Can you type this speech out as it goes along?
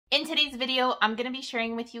In today's video, I'm going to be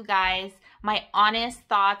sharing with you guys my honest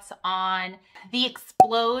thoughts on the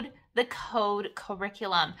Explode the Code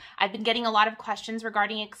curriculum. I've been getting a lot of questions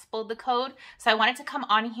regarding Explode the Code, so I wanted to come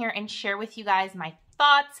on here and share with you guys my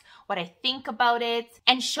thoughts, what I think about it,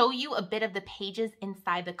 and show you a bit of the pages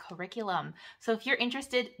inside the curriculum. So if you're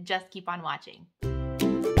interested, just keep on watching.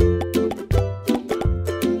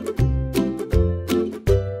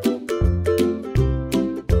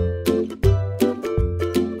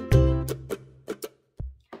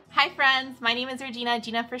 Hi friends, my name is Regina,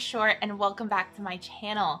 Gina for short, and welcome back to my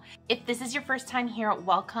channel. If this is your first time here,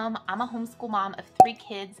 welcome. I'm a homeschool mom of 3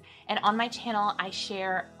 kids, and on my channel I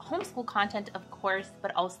share homeschool content, of course,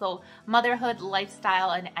 but also motherhood,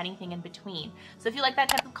 lifestyle, and anything in between. So if you like that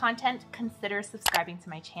type of content, consider subscribing to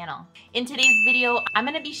my channel. In today's video, I'm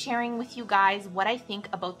going to be sharing with you guys what I think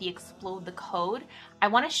about the Explode the Code. I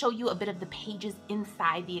want to show you a bit of the pages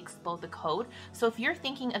inside the Explode the Code. So if you're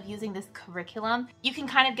thinking of using this curriculum, you can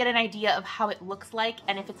kind of get an idea of how it looks like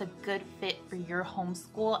and if it's a good fit for your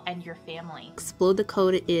homeschool and your family. Explode the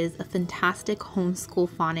Code is a fantastic homeschool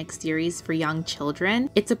phonics series for young children.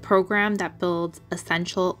 It's a program that builds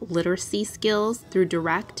essential literacy skills through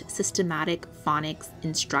direct, systematic phonics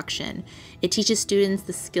instruction. It teaches students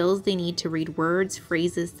the skills they need to read words,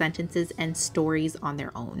 phrases, sentences, and stories on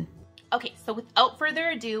their own. Okay, so without further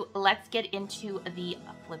ado, let's get into the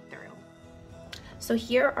flip through. So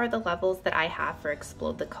here are the levels that I have for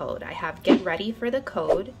Explode the Code. I have Get Ready for the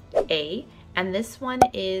Code A, and this one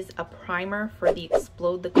is a primer for the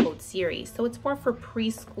Explode the Code series. So it's more for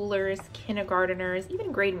preschoolers, kindergarteners,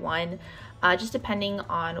 even grade 1, just depending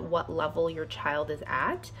on what level your child is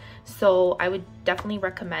at. So I would definitely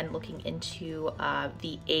recommend looking into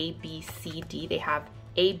the A, B, C, D. They have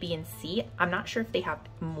A, B, and C. I'm not sure if they have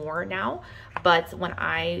more now, but when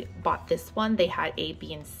I bought this one, they had A,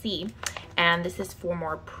 B, and C. And this is for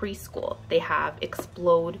more preschool. They have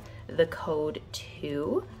Explode the Code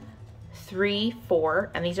 2, 3,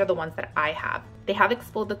 4, and these are the ones that I have. They have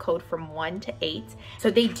Explode the Code from 1 to 8. So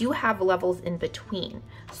they do have levels in between.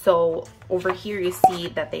 So over here you see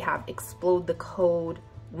that they have Explode the Code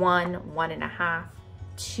 1, 1.5,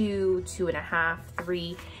 2, 2.5,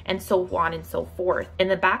 3, and so on and so forth. In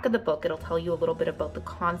the back of the book, it'll tell you a little bit about the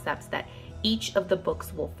concepts that each of the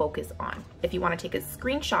books will focus on. If you want to take a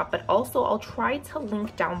screenshot, but also I'll try to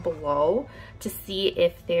link down below to see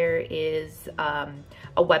if there is a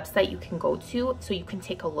website you can go to so you can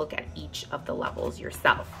take a look at each of the levels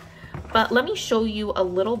yourself. But let me show you a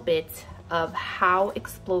little bit of how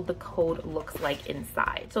Explode the Code looks like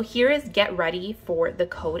inside. So here is Get Ready for the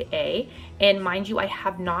Code A, and mind you, I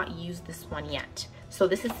have not used this one yet. So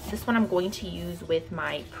this one I'm going to use with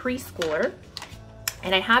my preschooler,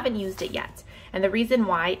 and I haven't used it yet. And the reason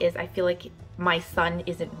why is I feel like my son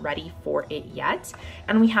isn't ready for it yet,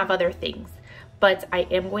 and we have other things. But I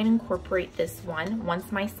am going to incorporate this one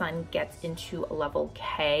once my son gets into level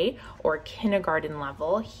K or kindergarten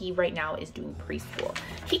level. He right now is doing preschool.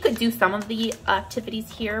 He could do some of the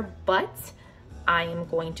activities here, but I am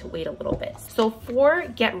going to wait a little bit. So for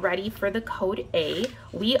Get Ready for the Code A,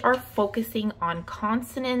 we are focusing on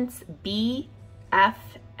consonants B, F,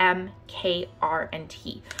 M, K, R, and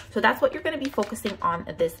T. So that's what you're going to be focusing on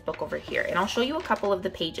this book over here. And I'll show you a couple of the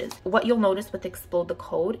pages. What you'll notice with Explode the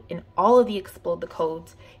Code, in all of the Explode the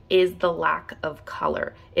Codes, is the lack of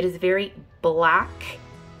color. It is very black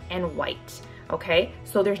and white. Okay,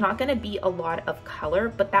 so there's not going to be a lot of color,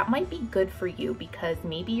 but that might be good for you because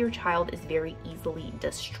maybe your child is very easily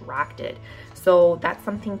distracted. So that's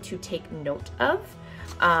something to take note of.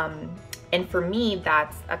 And for me,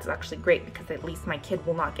 that's actually great because at least my kid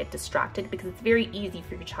will not get distracted, because it's very easy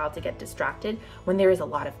for your child to get distracted when there is a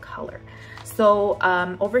lot of color. So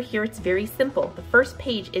over here, it's very simple. The first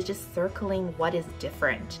page is just circling what is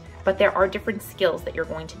different, but there are different skills that you're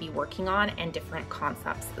going to be working on and different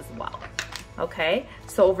concepts as well. Okay,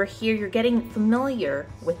 so over here, you're getting familiar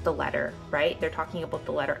with the letter, right? They're talking about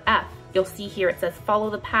the letter F. You'll see here, it says, follow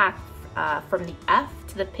the path from the F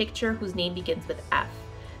to the picture whose name begins with F.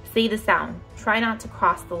 Say the sound, try not to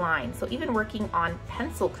cross the line. So even working on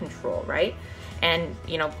pencil control, right? And,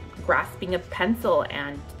 you know, grasping a pencil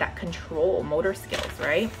and that control, motor skills,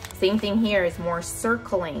 right? Same thing here is more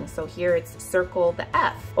circling. So here it's circle the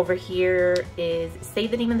F. Over here is say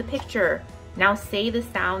the name of the picture. Now say the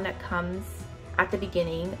sound that comes at the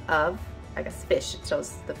beginning of, I guess, fish. It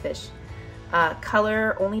shows the fish.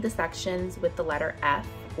 Color only the sections with the letter F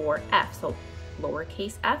or F. So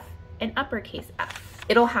lowercase f and uppercase F.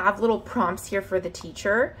 It'll have little prompts here for the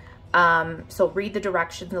teacher. So read the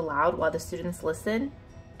directions aloud while the students listen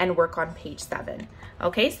and work on page 7.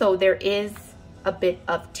 Okay, so there is a bit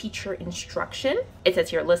of teacher instruction. It says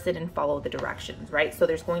here, listen and follow the directions, right? So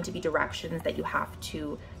there's going to be directions that you have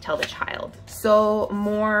to tell the child. So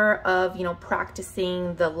more of, you know,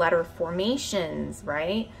 practicing the letter formations,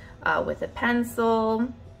 right? With a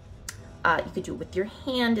pencil. You could do it with your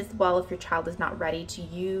hand as well if your child is not ready to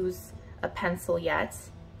use a pencil yet.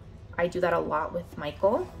 I do that a lot with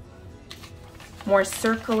Michael. More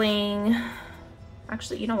circling.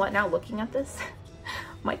 Actually, you know what? Now looking at this,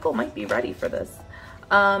 Michael might be ready for this.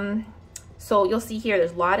 So you'll see here,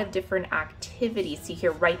 there's a lot of different activities. See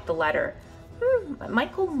here, write the letter.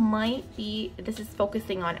 Michael might be, this is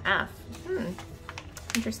focusing on F.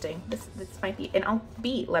 Interesting. This might be, and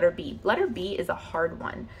B, letter B. Letter B is a hard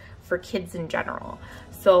one for kids in general.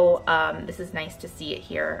 So this is nice to see it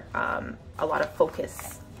here. A lot of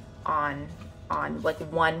focus on like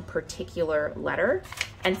one particular letter,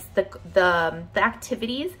 and the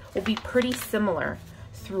activities will be pretty similar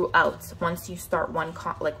throughout. Once you start one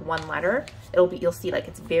letter, you'll see like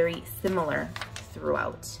it's very similar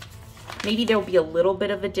throughout. Maybe there'll be a little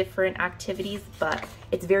bit of a different activities, but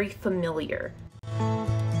it's very familiar.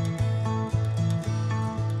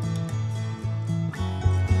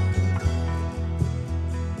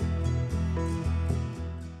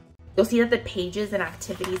 You'll see that the pages and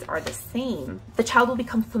activities are the same. The child will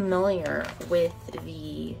become familiar with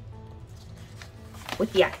the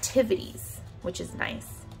activities, which is nice.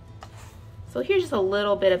 So here's just a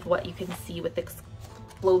little bit of what you can see with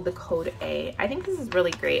Explode the Code A. I think this is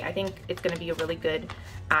really great. I think it's gonna be a really good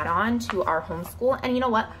add-on to our homeschool. And you know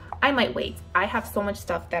what? I might wait. I have so much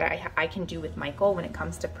stuff that I can do with Michael when it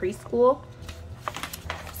comes to preschool.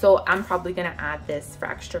 So I'm probably gonna add this for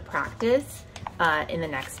extra practice in the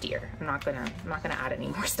next year. I'm not gonna add any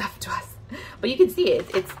more stuff to us, but you can see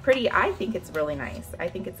it's pretty. I think it's really nice. I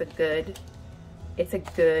think it's a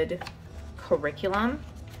good curriculum,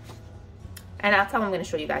 and that's how I'm going to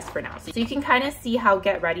show you guys for now. So you can kind of see how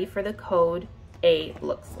Get Ready for the Code A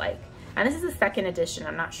looks like. And this is the second edition.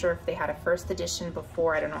 I'm not sure if they had a first edition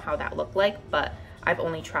before. I don't know how that looked like, but I've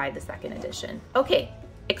only tried the second edition. Okay,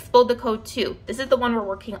 Explode the Code 2. This is the one we're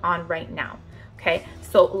working on right now. Okay,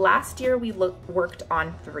 so last year we worked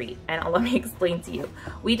on 3, and let me explain to you.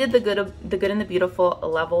 We did the Good and the Beautiful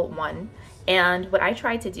level 1, and what I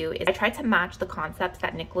tried to do is I tried to match the concepts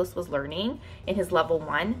that Nicholas was learning in his level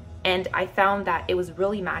 1, and I found that it was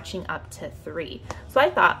really matching up to 3. So I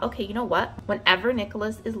thought, okay, you know what? Whenever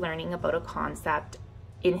Nicholas is learning about a concept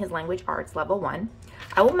in his language arts level 1,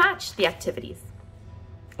 I will match the activities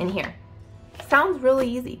in here. Sounds really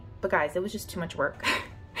easy, but guys, it was just too much work.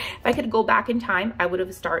 If I could go back in time, I would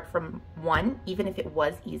have started from 1, even if it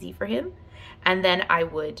was easy for him, and then I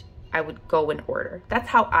would go in order. That's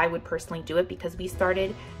how I would personally do it, because we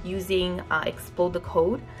started using Explode the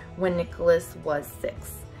Code when Nicholas was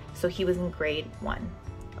 6. So he was in grade 1,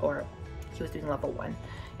 or he was doing level 1,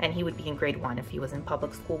 and he would be in grade 1 if he was in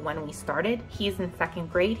public school when we started. He's in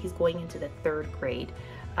 2nd grade. He's going into the 3rd grade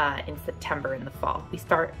in September, in the fall. We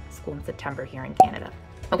start school in September here in Canada.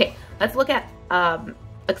 Okay, let's look at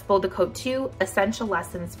Explode the Code 2, Essential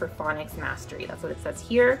Lessons for Phonics Mastery. That's what it says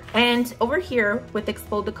here. And over here with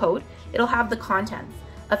Explode the Code, it'll have the contents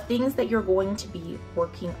of things that you're going to be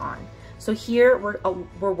working on. So here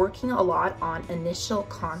we're working a lot on initial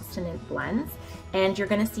consonant blends, and you're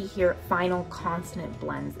gonna see here final consonant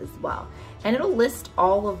blends as well. And it'll list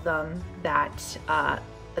all of them that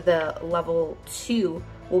the level 2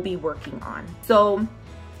 will be working on. So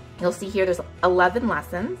you'll see here there's 11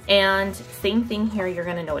 lessons, and same thing here you're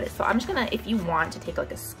gonna notice. So I'm just gonna, if you want to take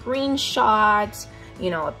like a screenshot,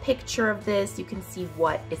 you know, a picture of this, you can see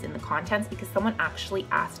what is in the contents, because someone actually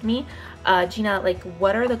asked me, Gina, like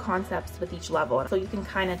what are the concepts with each level? So you can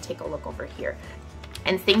kind of take a look over here.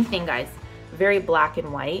 And same thing guys, very black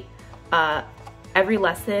and white. Every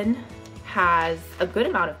lesson has a good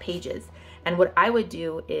amount of pages. And what I would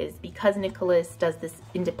do is, because Nicholas does this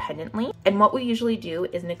independently, and what we usually do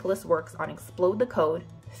is Nicholas works on Explode the Code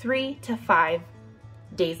 3 to 5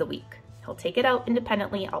 days a week. He'll take it out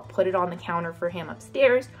independently. I'll put it on the counter for him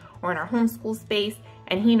upstairs or in our homeschool space,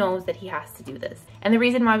 and he knows that he has to do this. And the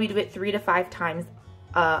reason why we do it 3 to 5 times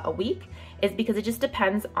a week is because it just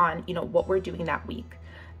depends on, you know, what we're doing that week,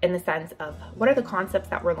 in the sense of what are the concepts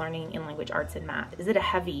that we're learning in language arts and math. Is it a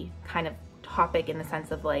heavy kind of topic in the sense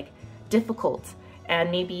of like difficult,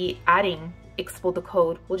 and maybe adding Explode the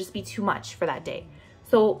Code will just be too much for that day.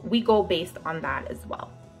 So we go based on that as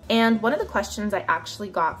well. And one of the questions I actually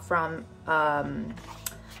got from a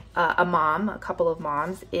couple of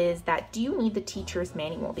moms, is that do you need the teacher's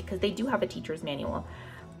manual? Because they do have a teacher's manual.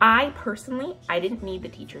 I personally, I didn't need the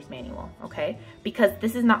teacher's manual, okay? Because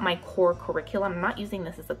this is not my core curriculum. I'm not using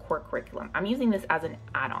this as a core curriculum. I'm using this as an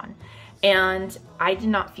add-on. And I did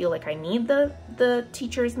not feel like I need the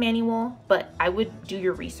teacher's manual, but I would do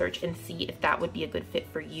your research and see if that would be a good fit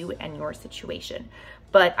for you and your situation.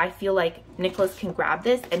 But I feel like Nicholas can grab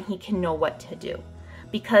this and he can know what to do,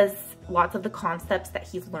 because lots of the concepts that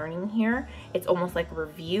he's learning here, it's almost like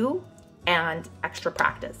review and extra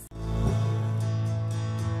practice.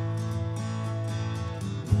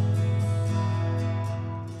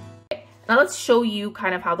 Now let's show you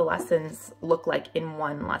kind of how the lessons look like in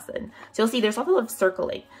one lesson. So you'll see there's a lot of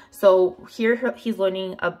circling. So here he's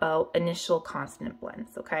learning about initial consonant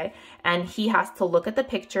blends, okay? And he has to look at the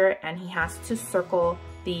picture and he has to circle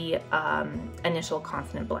the initial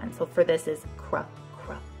consonant blend. So for this is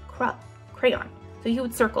crayon. So he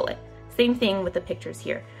would circle it. Same thing with the pictures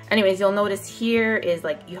here. Anyways, you'll notice here is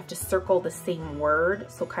like you have to circle the same word.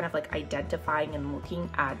 So kind of like identifying and looking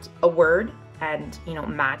at a word and, you know,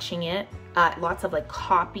 matching it. Lots of like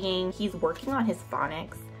copying. He's working on his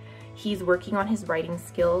phonics. He's working on his writing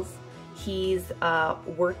skills. He's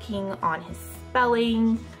working on his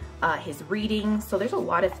spelling, his reading. So there's a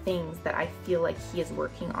lot of things that I feel like he is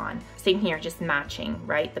working on. Same here, just matching,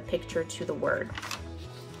 right? The picture to the word.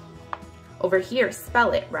 Over here,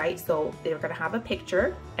 spell it, right? So they're gonna have a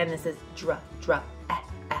picture and this is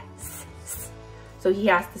s. So he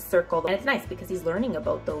has to circle them. And it's nice because he's learning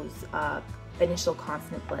about those initial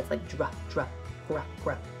consonant blends like cra.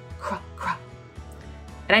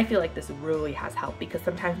 And I feel like this really has helped because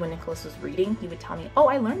sometimes when Nicholas was reading, he would tell me, oh,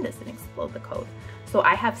 I learned this in Explode the Code. So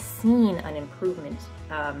I have seen an improvement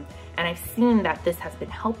and I've seen that this has been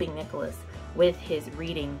helping Nicholas with his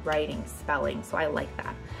reading, writing, spelling. So I like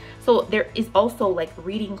that. So there is also like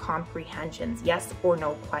reading comprehensions, yes or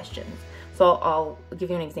no questions. So I'll give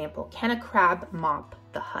you an example. Can a crab mop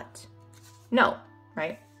the hut? No,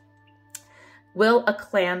 right? Will a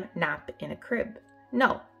clam nap in a crib?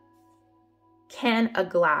 No. Can a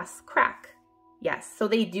glass crack? Yes. So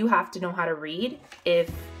they do have to know how to read if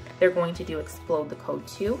they're going to do Explode the Code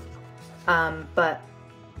too. But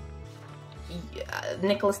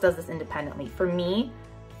Nicholas does this independently. For me,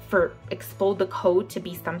 for Explode the Code to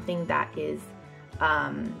be something that is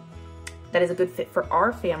a good fit for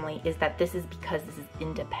our family is that this is because this is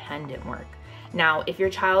independent work. Now, if your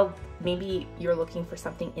child, maybe you're looking for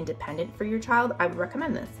something independent for your child, I would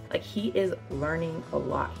recommend this. Like, he is learning a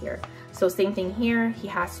lot here. So same thing here, he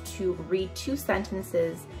has to read 2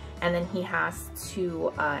 sentences and then he has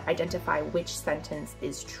to identify which sentence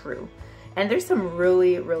is true. And there's some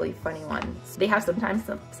really, really funny ones. They have sometimes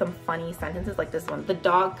some funny sentences like this one. The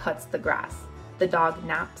dog cuts the grass. The dog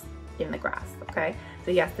naps in the grass, okay?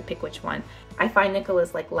 So he has to pick which one. I find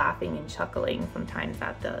Nicholas like laughing and chuckling sometimes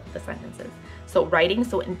at the sentences. So writing,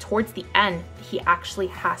 so towards the end, he actually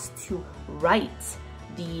has to write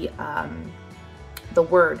the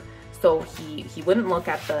word. So he wouldn't look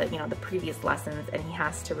at the, you know, the previous lessons and he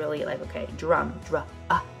has to really like, okay, drum,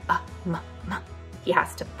 he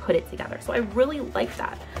has to put it together. So I really like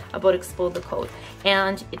that about Explode the Code.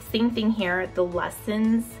 And it's same thing here, the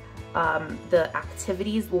lessons, the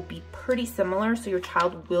activities will be pretty similar. So your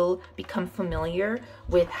child will become familiar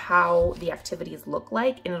with how the activities look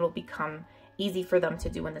like and it'll become easy for them to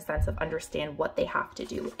do in the sense of understand what they have to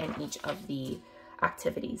do in each of the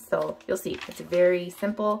activities. So you'll see it's very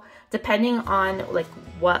simple depending on like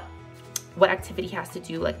what activity he has to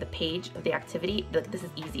do, like the page of the activity. This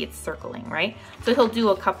is easy, it's circling, right? So he'll do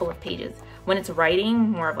a couple of pages. When it's writing,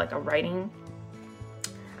 more of like a writing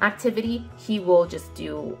activity, he will just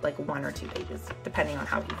do like 1 or 2 pages, depending on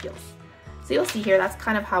how he feels. So you'll see here, that's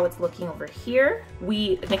kind of how it's looking over here.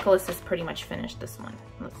 Nicholas has pretty much finished this one.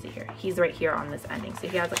 Let's see here, he's right here on this ending. So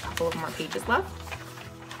he has a couple of more pages left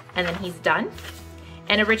and then he's done.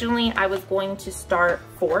 And originally I was going to start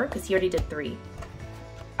 4 because he already did 3.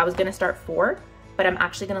 I was gonna start 4, but I'm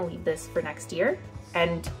actually gonna leave this for next year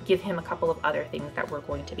and give him a couple of other things that we're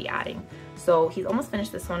going to be adding. So he's almost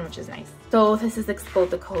finished this one, which is nice. So this is Explode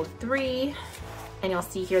the Code 3, and you'll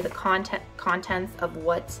see here the contents of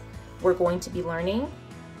what we're going to be learning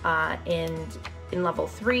in level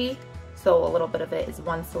 3. So a little bit of it is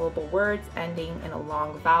 1-syllable words ending in a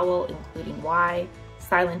long vowel, including Y,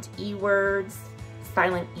 silent E words,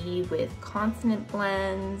 silent E with consonant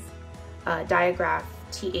blends, digraph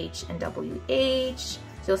TH and WH.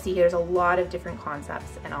 So you'll see here's a lot of different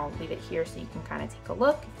concepts and I'll leave it here so you can kind of take a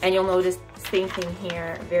look. And you'll notice same thing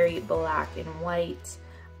here, very black and white.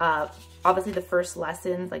 Obviously the first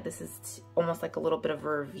lessons, like this is almost like a little bit of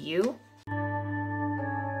a review.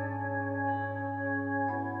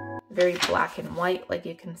 Very black and white, like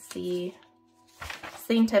you can see.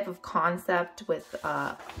 Same type of concept with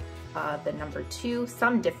the number 2,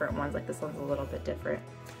 some different ones, like this one's a little bit different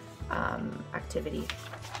activity.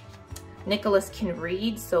 Nicholas can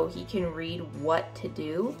read, so he can read what to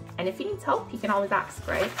do, and if he needs help, he can always ask,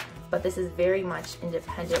 right? But this is very much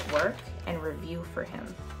independent work and review for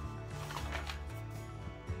him.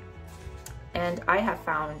 And I have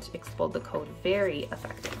found Explode the Code very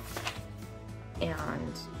effective,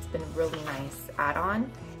 and it's been a really nice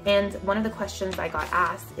add-on. And one of the questions I got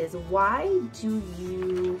asked is, why do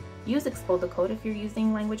you use Explode the Code if you're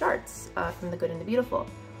using language arts from the Good and the Beautiful?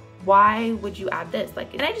 Why would you add this?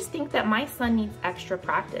 And I just think that my son needs extra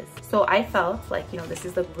practice. So I felt like, you know, this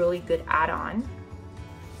is a really good add-on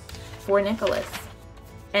for Nicholas.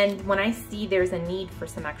 And when I see there's a need for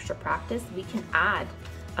some extra practice, we can add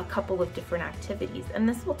a couple of different activities. And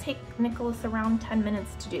this will take Nicholas around 10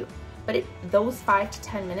 minutes to do. But those 5 to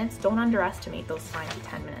 10 minutes, don't underestimate those 5 to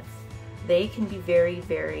 10 minutes. They can be very,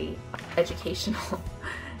 very educational.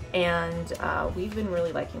 And we've been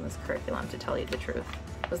really liking this curriculum, to tell you the truth.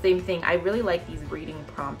 The same thing, I really like these reading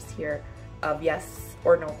prompts here of yes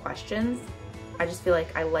or no questions. I just feel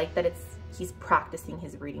like I like that he's practicing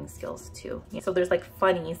his reading skills too. So there's like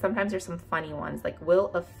funny, sometimes there's some funny ones, like, will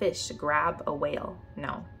a fish grab a whale?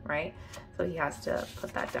 No, right? So he has to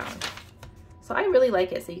put that down. So I really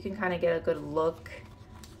like it. So you can kind of get a good look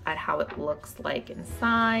at how it looks like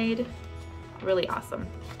inside. Really awesome.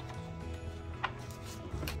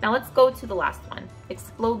 Now let's go to the last one,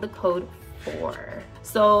 Explode the Code 4.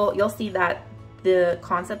 So you'll see that the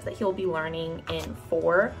concepts that he'll be learning in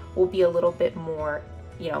 4 will be a little bit more,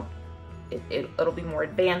 you know, it'll be more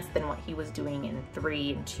advanced than what he was doing in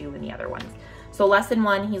 3 and 2 and the other ones. So lesson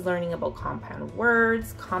 1, he's learning about compound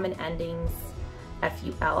words, common endings,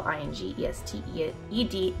 F-U-L-I-N-G, E-S-T,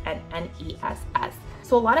 E-D, and N-E-S-S.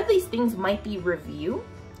 So a lot of these things might be review,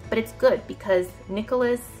 but it's good because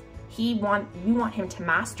Nicholas, we want him to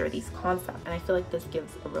master these concepts, and I feel like this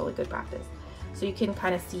gives a really good practice. So you can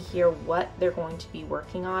kind of see here what they're going to be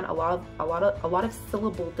working on. A lot of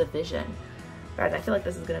syllable division. Guys, I feel like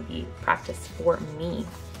this is going to be practice for me.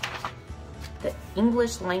 The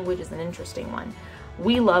English language is an interesting one.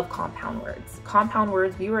 We love compound words. Compound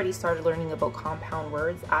words, we already started learning about compound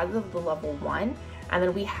words as of the level 1, and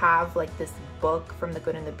then we have like this book from the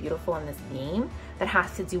Good and the Beautiful and this game that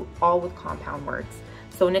has to do all with compound words.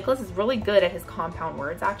 So Nicholas is really good at his compound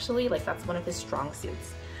words, actually. Like, that's one of his strong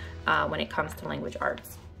suits when it comes to language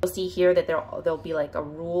arts. You'll see here that there'll be like a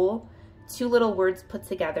rule. 2 little words put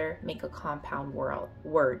together make a compound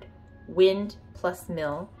word. Wind plus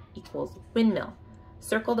mill equals windmill.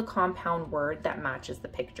 Circle the compound word that matches the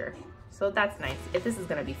picture. So that's nice. This is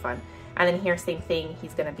gonna be fun. And then here, same thing,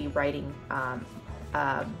 he's gonna be writing,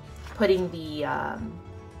 putting the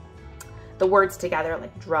words together,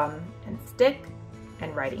 like drum and stick,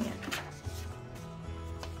 and writing it.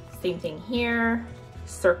 Same thing here,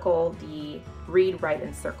 circle the read, write,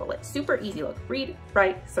 and circle it. Super easy, look, read,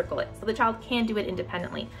 write, circle it. So the child can do it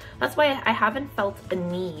independently. That's why I haven't felt a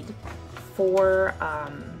need for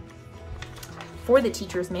the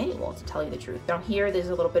teacher's manual, to tell you the truth. Down here, there's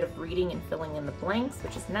a little bit of reading and filling in the blanks,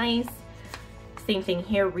 which is nice. Same thing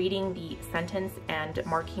here, reading the sentence and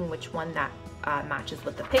marking which one that matches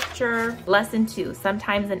with the picture. Lesson 2,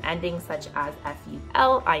 sometimes an ending such as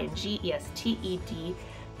F-U-L-I-N-G, E-S-T-E-D,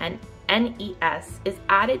 and N-E-S is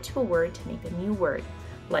added to a word to make a new word,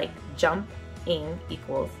 like jumping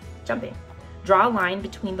equals jumping. Draw a line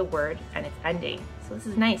between the word and its ending. So this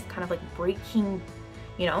is nice, kind of like breaking,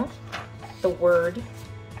 you know, the word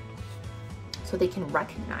so they can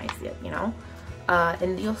recognize it, you know?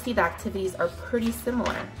 And you'll see the activities are pretty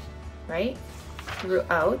similar, right?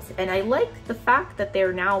 Throughout. And I like the fact that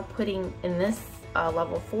they're now putting in this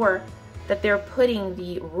level 4, that they're putting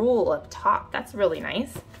the rule up top. That's really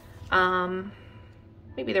nice.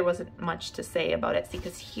 Maybe there wasn't much to say about it. See,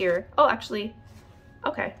 because here, oh, actually,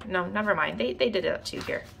 okay, no, never mind. They did it up too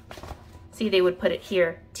here. See, they would put it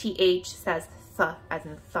here. TH says th as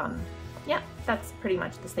in thumb. Yeah, that's pretty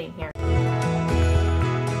much the same here.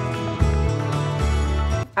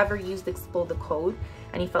 Ever used Explode the Code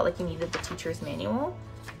and you felt like you needed the teacher's manual,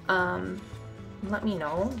 let me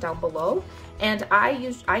know down below. And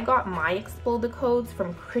I got my Explode the Codes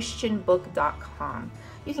from christianbook.com.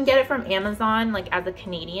 You can get it from Amazon, like as a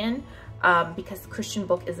Canadian, because Christian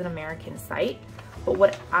Book is an American site. But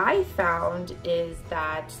what I found is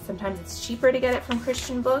that sometimes it's cheaper to get it from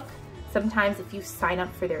Christian Book. Sometimes if you sign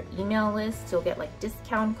up for their email list, you'll get like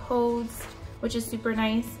discount codes, which is super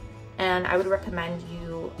nice. And I would recommend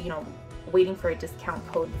you know, waiting for a discount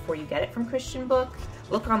code before you get it from Christian Book.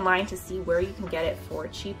 Look online to see where you can get it for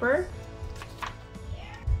cheaper.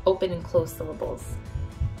 Open and close syllables.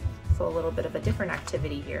 also a little bit of a different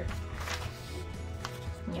activity here.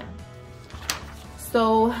 Yeah.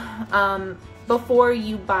 So before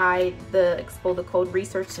you buy the Explode the Code,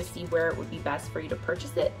 research to see where it would be best for you to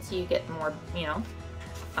purchase it, so you get more, you know,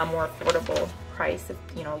 a more affordable price if,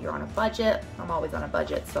 you know, you're on a budget. I'm always on a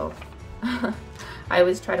budget, so I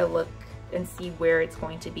always try to look and see where it's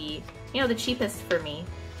going to be, you know, the cheapest for me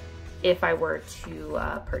if I were to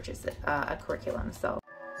purchase a curriculum. So.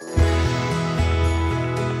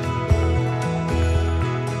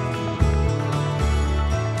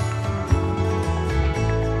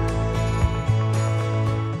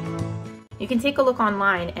 You can take a look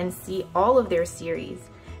online and see all of their series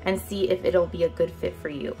and see if it'll be a good fit for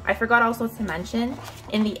you. I forgot also to mention,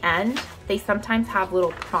 in the end, they sometimes have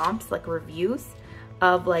little prompts, like reviews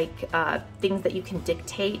of like things that you can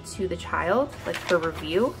dictate to the child, like for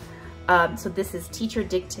review. So this is teacher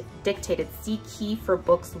dictated, see key for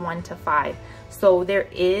books 1 to 5. So there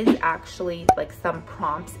is actually like some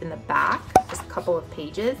prompts in the back, just a couple of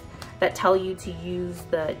pages, that tell you to use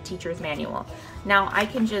the teacher's manual. Now I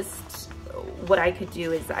can just, what I could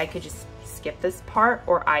do is I could just skip this part,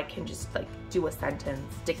 or I can just like do a sentence,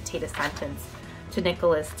 dictate a sentence to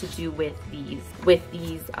Nicholas to do with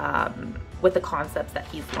the concepts that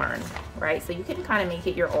he's learned, right? So you can kind of make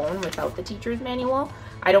it your own without the teacher's manual.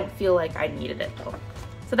 I don't feel like I needed it though.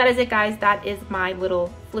 So that is it, guys. That is my little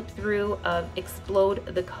flip through of Explode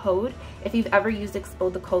the Code. If you've ever used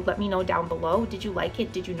Explode the Code, let me know down below. Did you like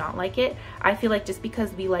it? Did you not like it? I feel like just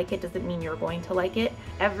because we like it doesn't mean you're going to like it.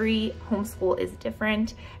 Every homeschool is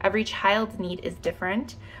different. Every child's need is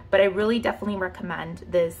different. But I really definitely recommend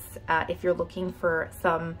this if you're looking for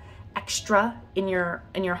some extra in your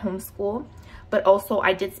homeschool. But also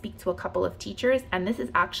I did speak to a couple of teachers, and this is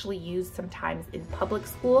actually used sometimes in public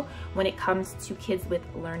school when it comes to kids with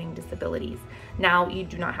learning disabilities. Now, you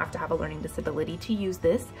do not have to have a learning disability to use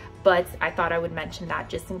this, but I thought I would mention that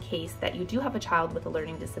just in case that you do have a child with a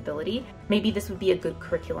learning disability, maybe this would be a good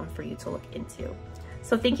curriculum for you to look into.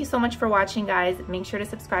 So thank you so much for watching, guys. Make sure to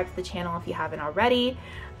subscribe to the channel if you haven't already.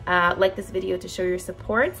 Like this video to show your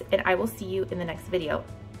support, and I will see you in the next video.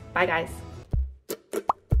 Bye, guys.